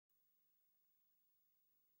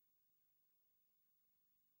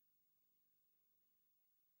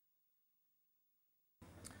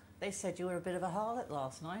They said you were a bit of a harlot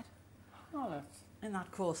last night. Harlot? In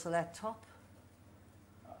that corselet top.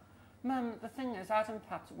 Mum, the thing is, Adam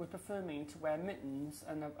Pat would prefer me to wear mittens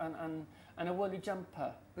and a woolly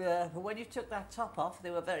jumper. Yeah, but when you took that top off,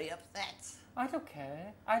 they were very upset. I don't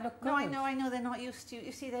care. I look good. No, I know. They're not used to you.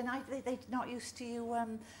 You see, they're not used to you.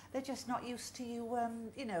 They're just not used to you.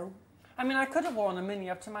 You know. I mean, I could have worn a mini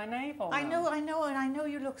up to my navel. I know, and I know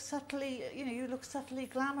you look subtly. You know, you look subtly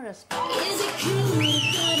glamorous. Are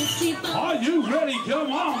you ready?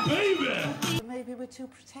 Come on, baby. Maybe we're too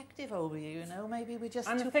protective over you. You know, maybe we're just.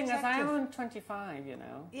 And too the thing protective. is, I am 25. You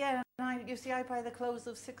know. Yeah, and you see, I buy the clothes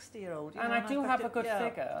of 60-year-old. And I do have a good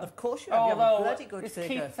figure. Of course you have. You have a bloody good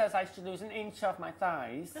figure. Keith says I should lose an inch off my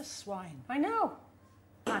thighs. The swine. I know.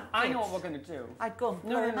 I know what we're going to do. I'd go and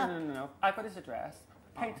No. I've got his address.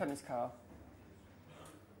 Paint on his car.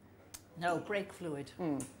 No, brake fluid.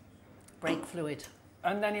 Brake fluid.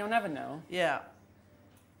 And then he'll never know. Yeah.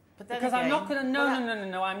 But then because again, I'm not going to... No,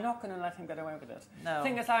 I'm not going to let him get away with it. No. The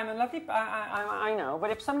thing is, I'm a lovely... I know,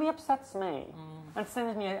 but if somebody upsets me and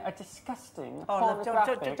sends me a disgusting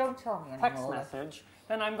pornographic don't tell me text anymore, message,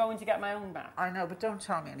 then I'm going to get my own back. I know, but don't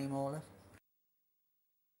tell me anymore.